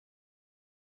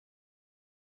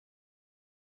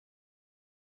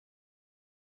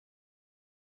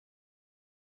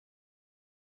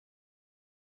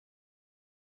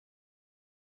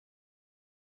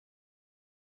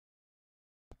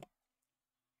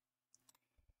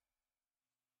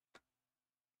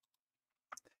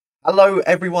Hello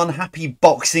everyone, happy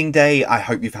Boxing Day. I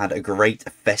hope you've had a great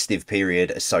festive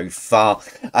period so far.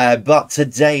 But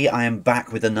today I am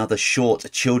back with another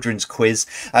short children's quiz.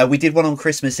 We did one on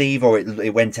Christmas Eve, or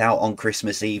it went out on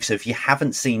Christmas Eve. So if you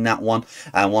haven't seen that one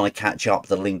and want to catch up,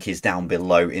 the link is down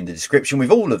below in the description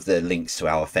with all of the links to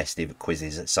our festive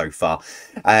quizzes so far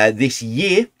this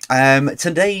year.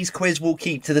 Today's quiz will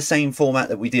keep to the same format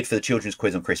that we did for the children's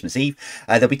quiz on Christmas Eve.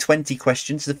 There'll be 20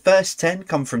 questions. The first 10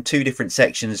 come from two different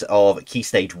sections of Key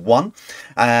Stage 1,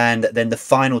 and then the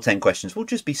final 10 questions will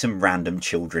just be some random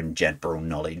children general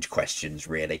knowledge questions,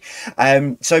 really.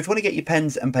 So if you want to get your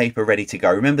pens and paper ready to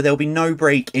go, remember there'll be no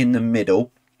break in the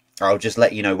middle. I'll just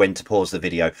let you know when to pause the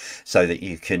video so that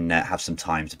you can have some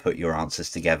time to put your answers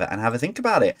together and have a think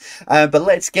about it. But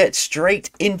let's get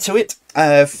straight into it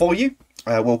for you.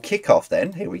 We'll kick off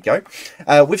then, here we go,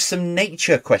 with some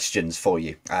nature questions for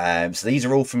you. So these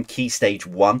are all from Key Stage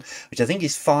 1, which I think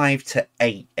is 5 to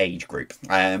 8 age group.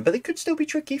 But they could still be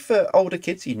tricky for older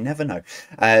kids, you never know.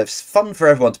 It's fun for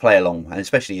everyone to play along, and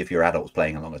especially if you're adults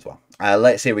playing along as well.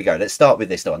 Here we go. Let's start with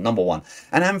this one. Number 1.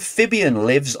 An amphibian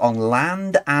lives on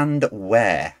land and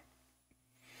where?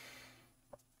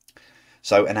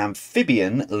 So an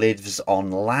amphibian lives on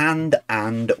land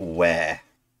and where?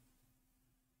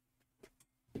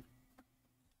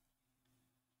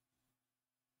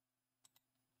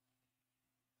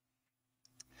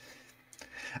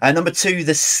 Number 2,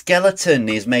 the skeleton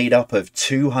is made up of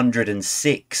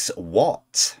 206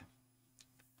 what?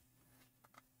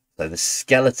 So the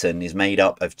skeleton is made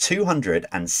up of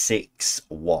 206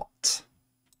 what?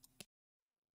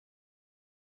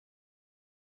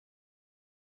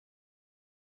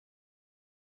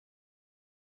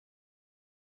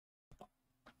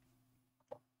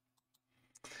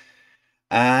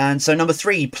 And so number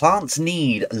 3, plants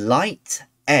need light,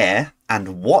 air,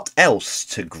 and what else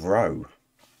to grow?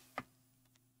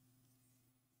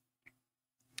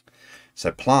 So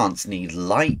plants need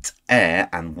light, air,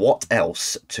 and what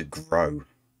else to grow?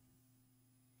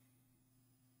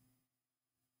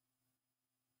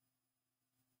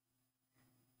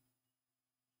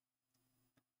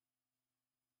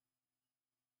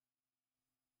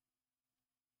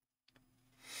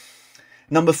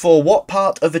 Number 4, what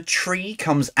part of a tree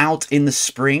comes out in the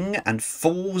spring and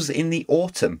falls in the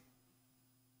autumn?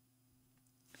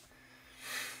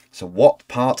 So what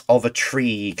part of a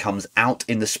tree comes out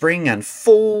in the spring and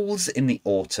falls in the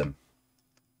autumn?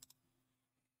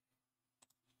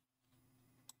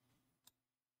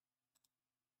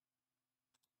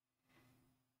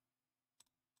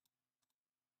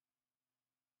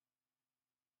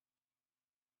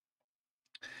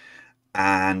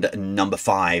 And number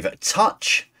 5,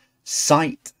 touch,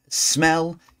 sight,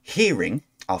 smell, hearing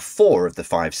are 4 of the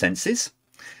 5 senses.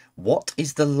 What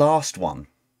is the last one?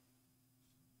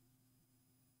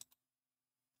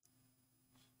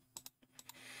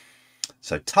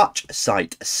 So touch,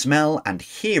 sight, smell, and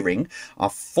hearing are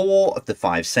 4 of the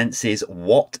 5 senses.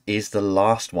 What is the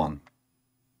last one?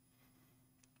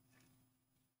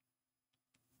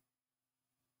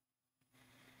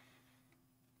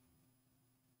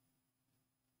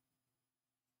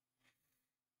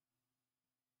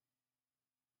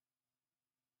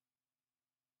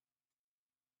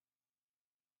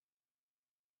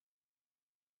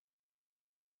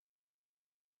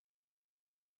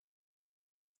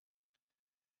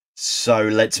 So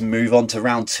let's move on to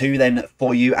round 2 then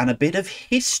for you, and a bit of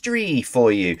history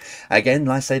for you. Again,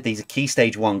 like I said, these are Key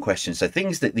Stage 1 questions, so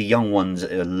things that the young ones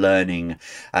are learning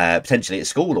potentially at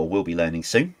school or will be learning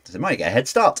soon, so they might get a head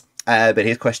start. But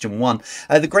here's question 1.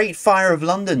 The Great Fire of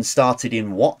London started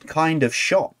in what kind of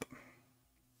shop?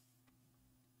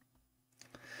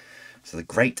 So the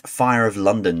Great Fire of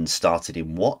London started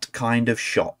in what kind of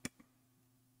shop?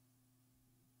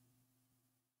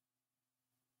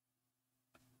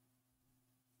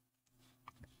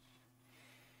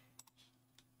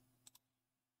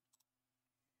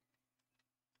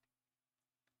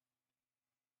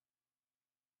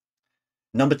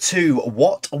 Number 2,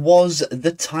 what was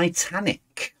the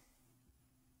Titanic?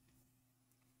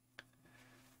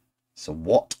 So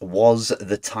what was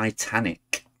the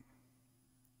Titanic?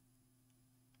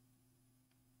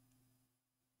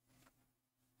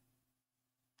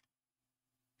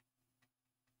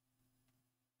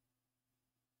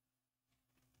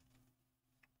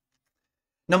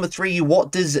 Number 3,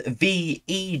 what does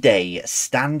VE Day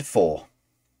stand for?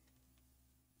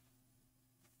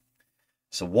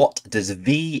 So what does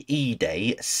VE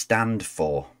Day stand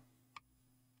for?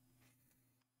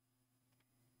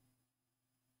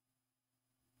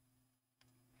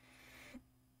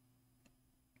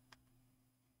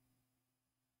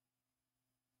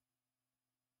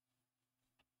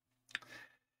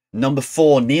 Number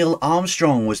 4, Neil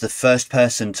Armstrong was the first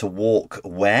person to walk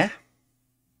where?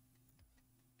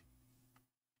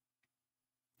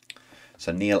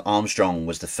 So Neil Armstrong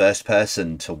was the first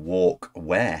person to walk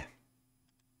where?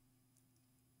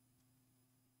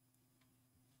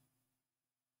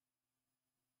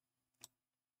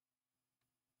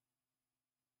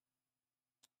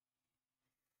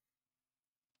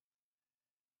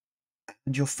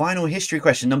 And your final history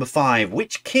question, number 5.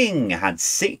 Which king had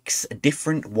 6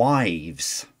 different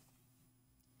wives?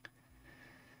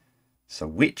 So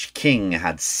which king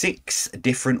had 6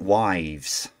 different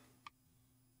wives?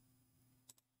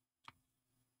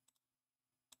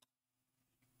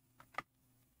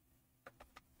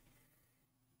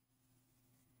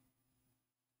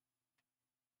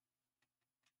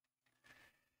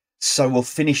 So we'll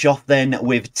finish off then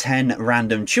with 10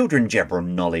 random children general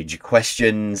knowledge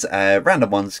questions. Random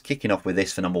ones, kicking off with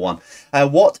this for number 1.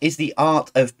 What is the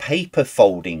art of paper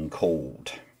folding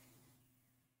called?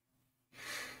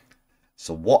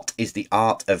 So what is the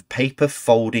art of paper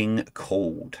folding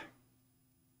called?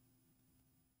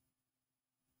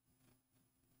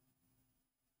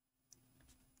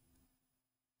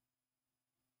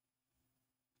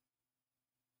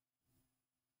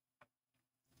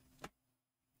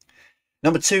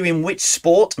 Number 2, in which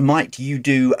sport might you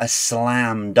do a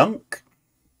slam dunk?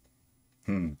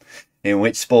 In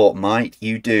which sport might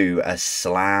you do a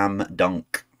slam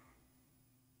dunk?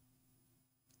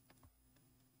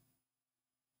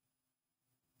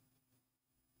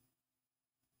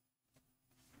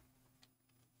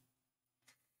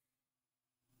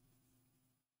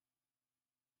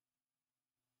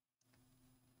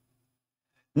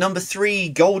 Number 3,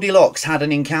 Goldilocks had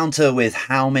an encounter with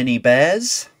how many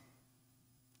bears?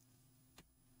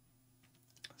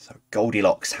 So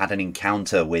Goldilocks had an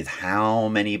encounter with how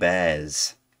many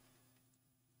bears?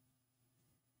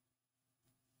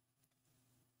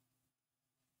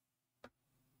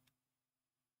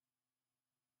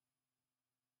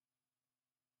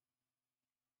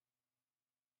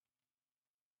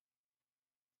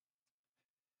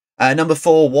 Number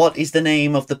 4, what is the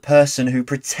name of the person who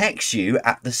protects you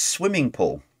at the swimming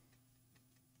pool?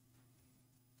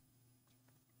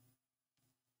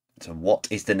 So what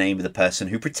is the name of the person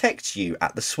who protects you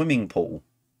at the swimming pool?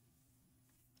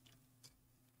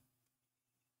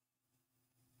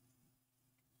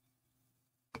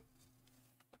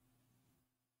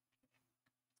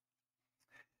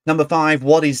 Number 5,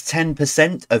 what is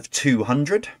 10% of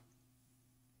 200?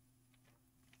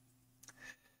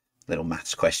 Little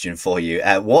maths question for you.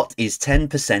 What is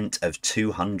 10% of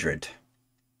 200?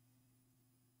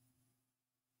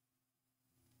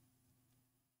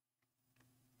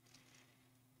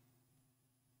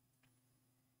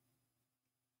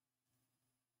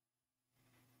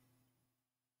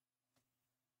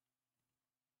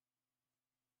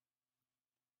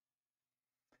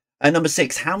 Number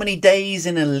 6, how many days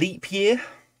in a leap year?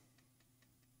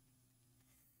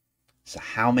 So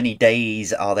how many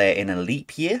days are there in a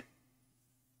leap year?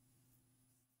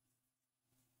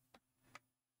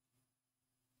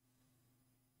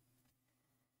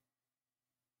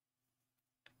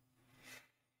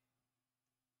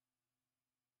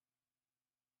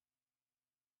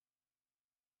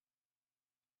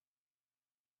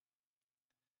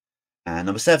 And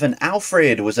number 7,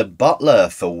 Alfred was a butler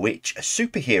for which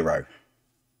superhero?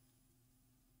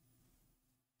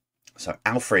 So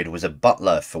Alfred was a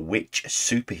butler for which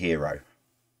superhero?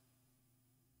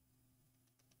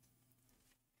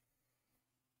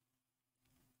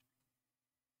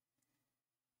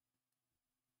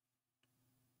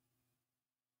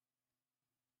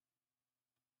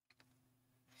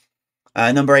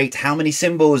 Number 8, how many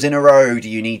symbols in a row do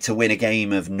you need to win a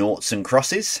game of noughts and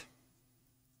crosses?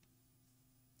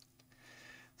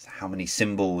 So how many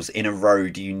symbols in a row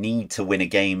do you need to win a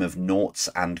game of noughts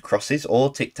and crosses,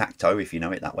 or tic-tac-toe if you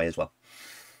know it that way as well?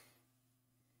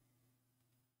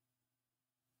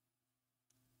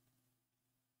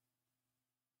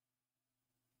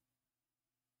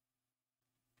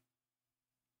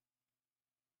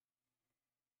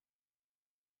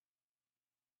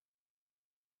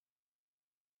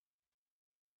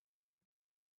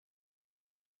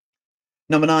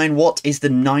 Number 9, what is the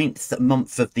 9th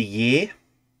month of the year?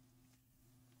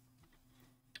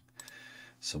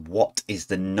 So what is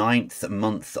the 9th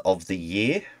month of the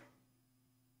year?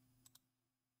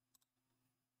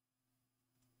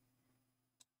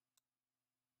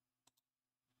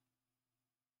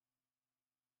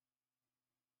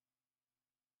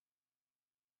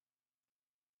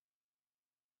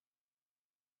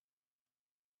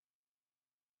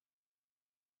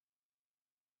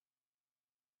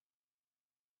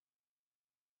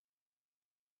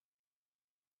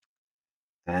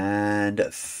 And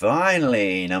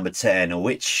finally, number 10,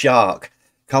 which shark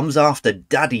comes after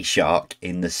Daddy Shark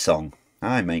in the song?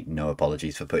 I make no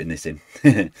apologies for putting this in.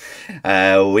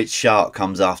 Which shark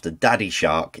comes after Daddy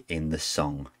Shark in the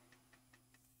song?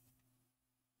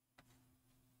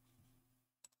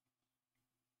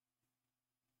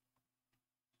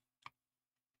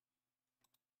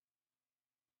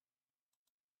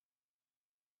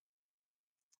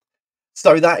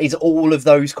 So that is all of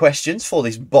those questions for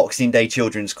this Boxing Day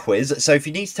children's quiz. So if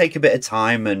you need to take a bit of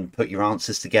time and put your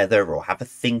answers together or have a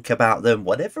think about them,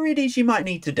 whatever it is you might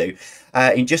need to do,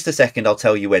 in just a second I'll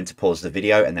tell you when to pause the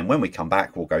video, and then when we come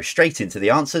back we'll go straight into the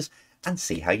answers and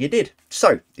see how you did.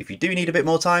 So if you do need a bit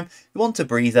more time, you want a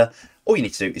breather, all you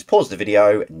need to do is pause the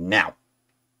video now.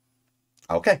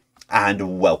 Okay.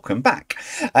 And welcome back.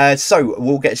 So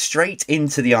we'll get straight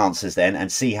into the answers then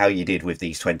and see how you did with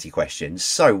these 20 questions.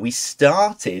 So we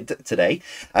started today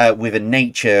with a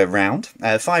nature round,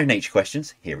 5 nature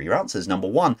questions. Here are your answers. Number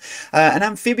 1, an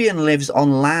amphibian lives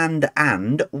on land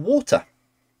and water.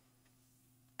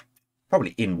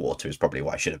 Probably in water is probably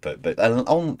what I should have put, but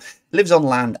lives on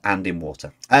land and in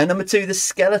water. Number 2, the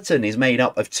skeleton is made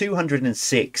up of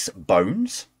 206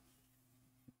 bones.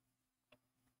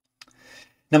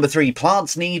 Number 3,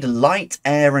 plants need light,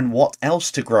 air, and what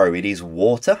else to grow? It is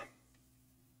water.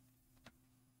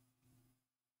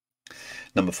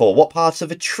 Number 4, what part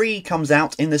of a tree comes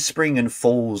out in the spring and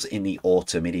falls in the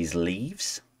autumn? It is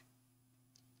leaves.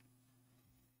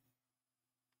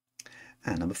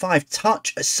 And number 5,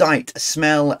 touch, sight,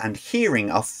 smell, and hearing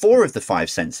are 4 of the 5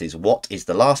 senses. What is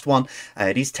the last one?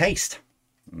 It is taste.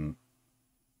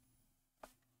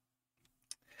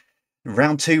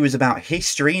 Round 2 is about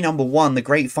history. Number 1, the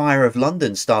Great Fire of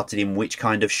London started in which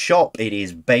kind of shop? It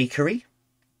is bakery.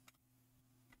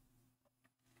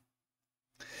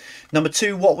 Number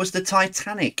 2, what was the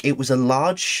Titanic? It was a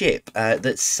large ship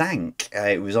that sank.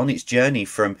 It was on its journey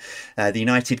from the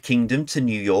United Kingdom to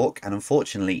New York, and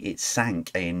unfortunately it sank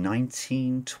in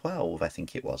 1912, I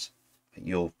think it was.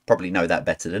 You'll probably know that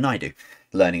better than I do,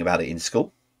 learning about it in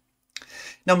school.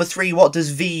 Number 3, what does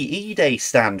VE Day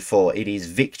stand for? It is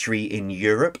Victory in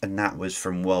Europe, and that was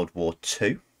from World War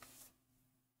II.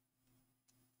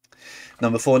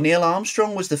 Number 4, Neil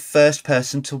Armstrong was the first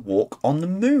person to walk on the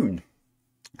moon.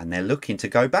 And they're looking to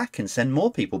go back and send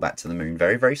more people back to the moon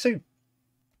very, very soon.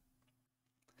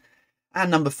 And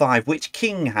number 5, which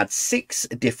king had 6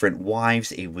 different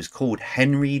wives? It was called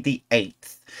Henry VIII.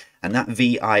 And that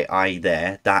VII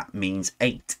there, that means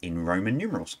 8 in Roman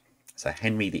numerals. So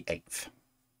Henry VIII.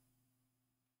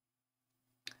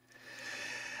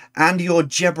 And your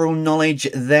general knowledge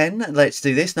then, let's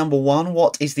do this. Number 1,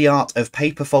 what is the art of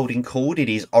paper folding called? It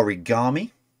is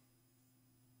origami.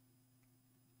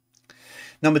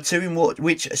 Number 2, in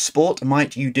which sport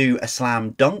might you do a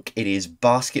slam dunk? It is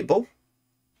basketball.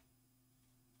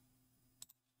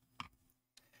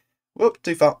 Whoop,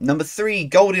 too far. Number 3,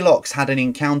 Goldilocks had an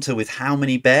encounter with how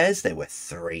many bears? There were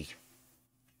 3.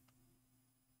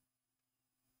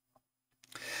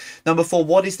 Number 4,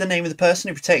 what is the name of the person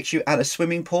who protects you at a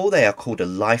swimming pool? They are called a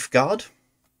lifeguard.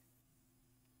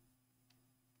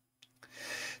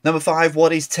 Number 5,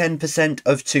 what is 10%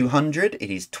 of 200? It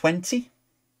is 20.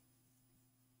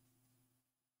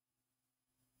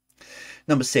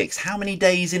 Number 6, how many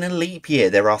days in a leap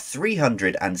year? There are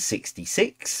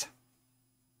 366.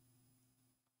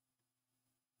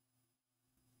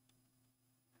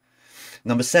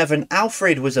 Number 7,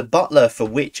 Alfred was a butler for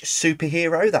which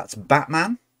superhero? That's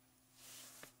Batman.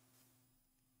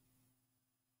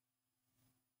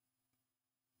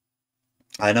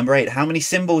 Number 8, how many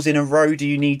symbols in a row do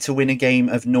you need to win a game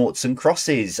of noughts and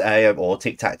crosses or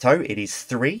tic-tac-toe? It is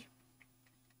 3.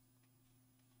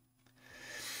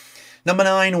 Number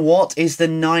 9, what is the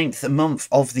 9th month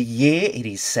of the year? It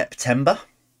is September.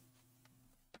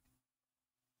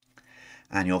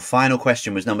 And your final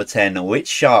question was number 10, which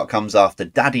shark comes after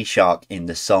Daddy Shark in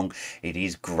the song? It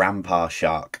is Grandpa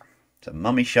Shark. So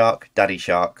Mummy Shark, Daddy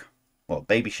Shark, well,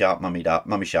 Baby Shark, Mummy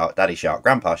Shark, Daddy Shark,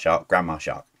 Grandpa Shark, Grandma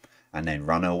Shark. And then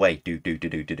run away. Do.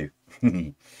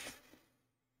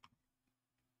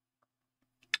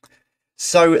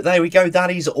 So there we go. That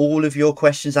is all of your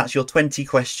questions. That's your 20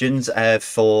 questions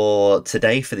for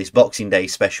today for this Boxing Day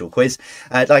special quiz.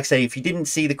 Like I say, if you didn't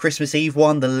see the Christmas Eve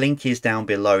one, the link is down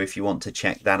below if you want to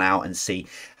check that out and see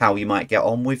how you might get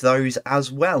on with those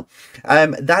as well.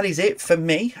 That is it for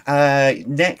me.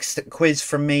 Next quiz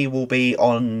from me will be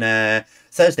on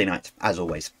Thursday night, as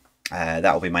always.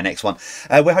 That will be my next one.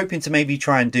 We're hoping to maybe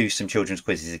try and do some children's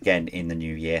quizzes again in the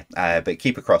new year, but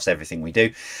keep across everything we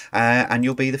do, and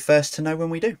you'll be the first to know when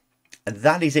we do. And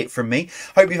that is it from me.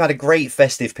 Hope you've had a great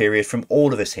festive period from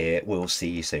all of us here. We'll see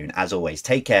you soon. As always,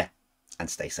 take care and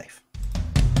stay safe.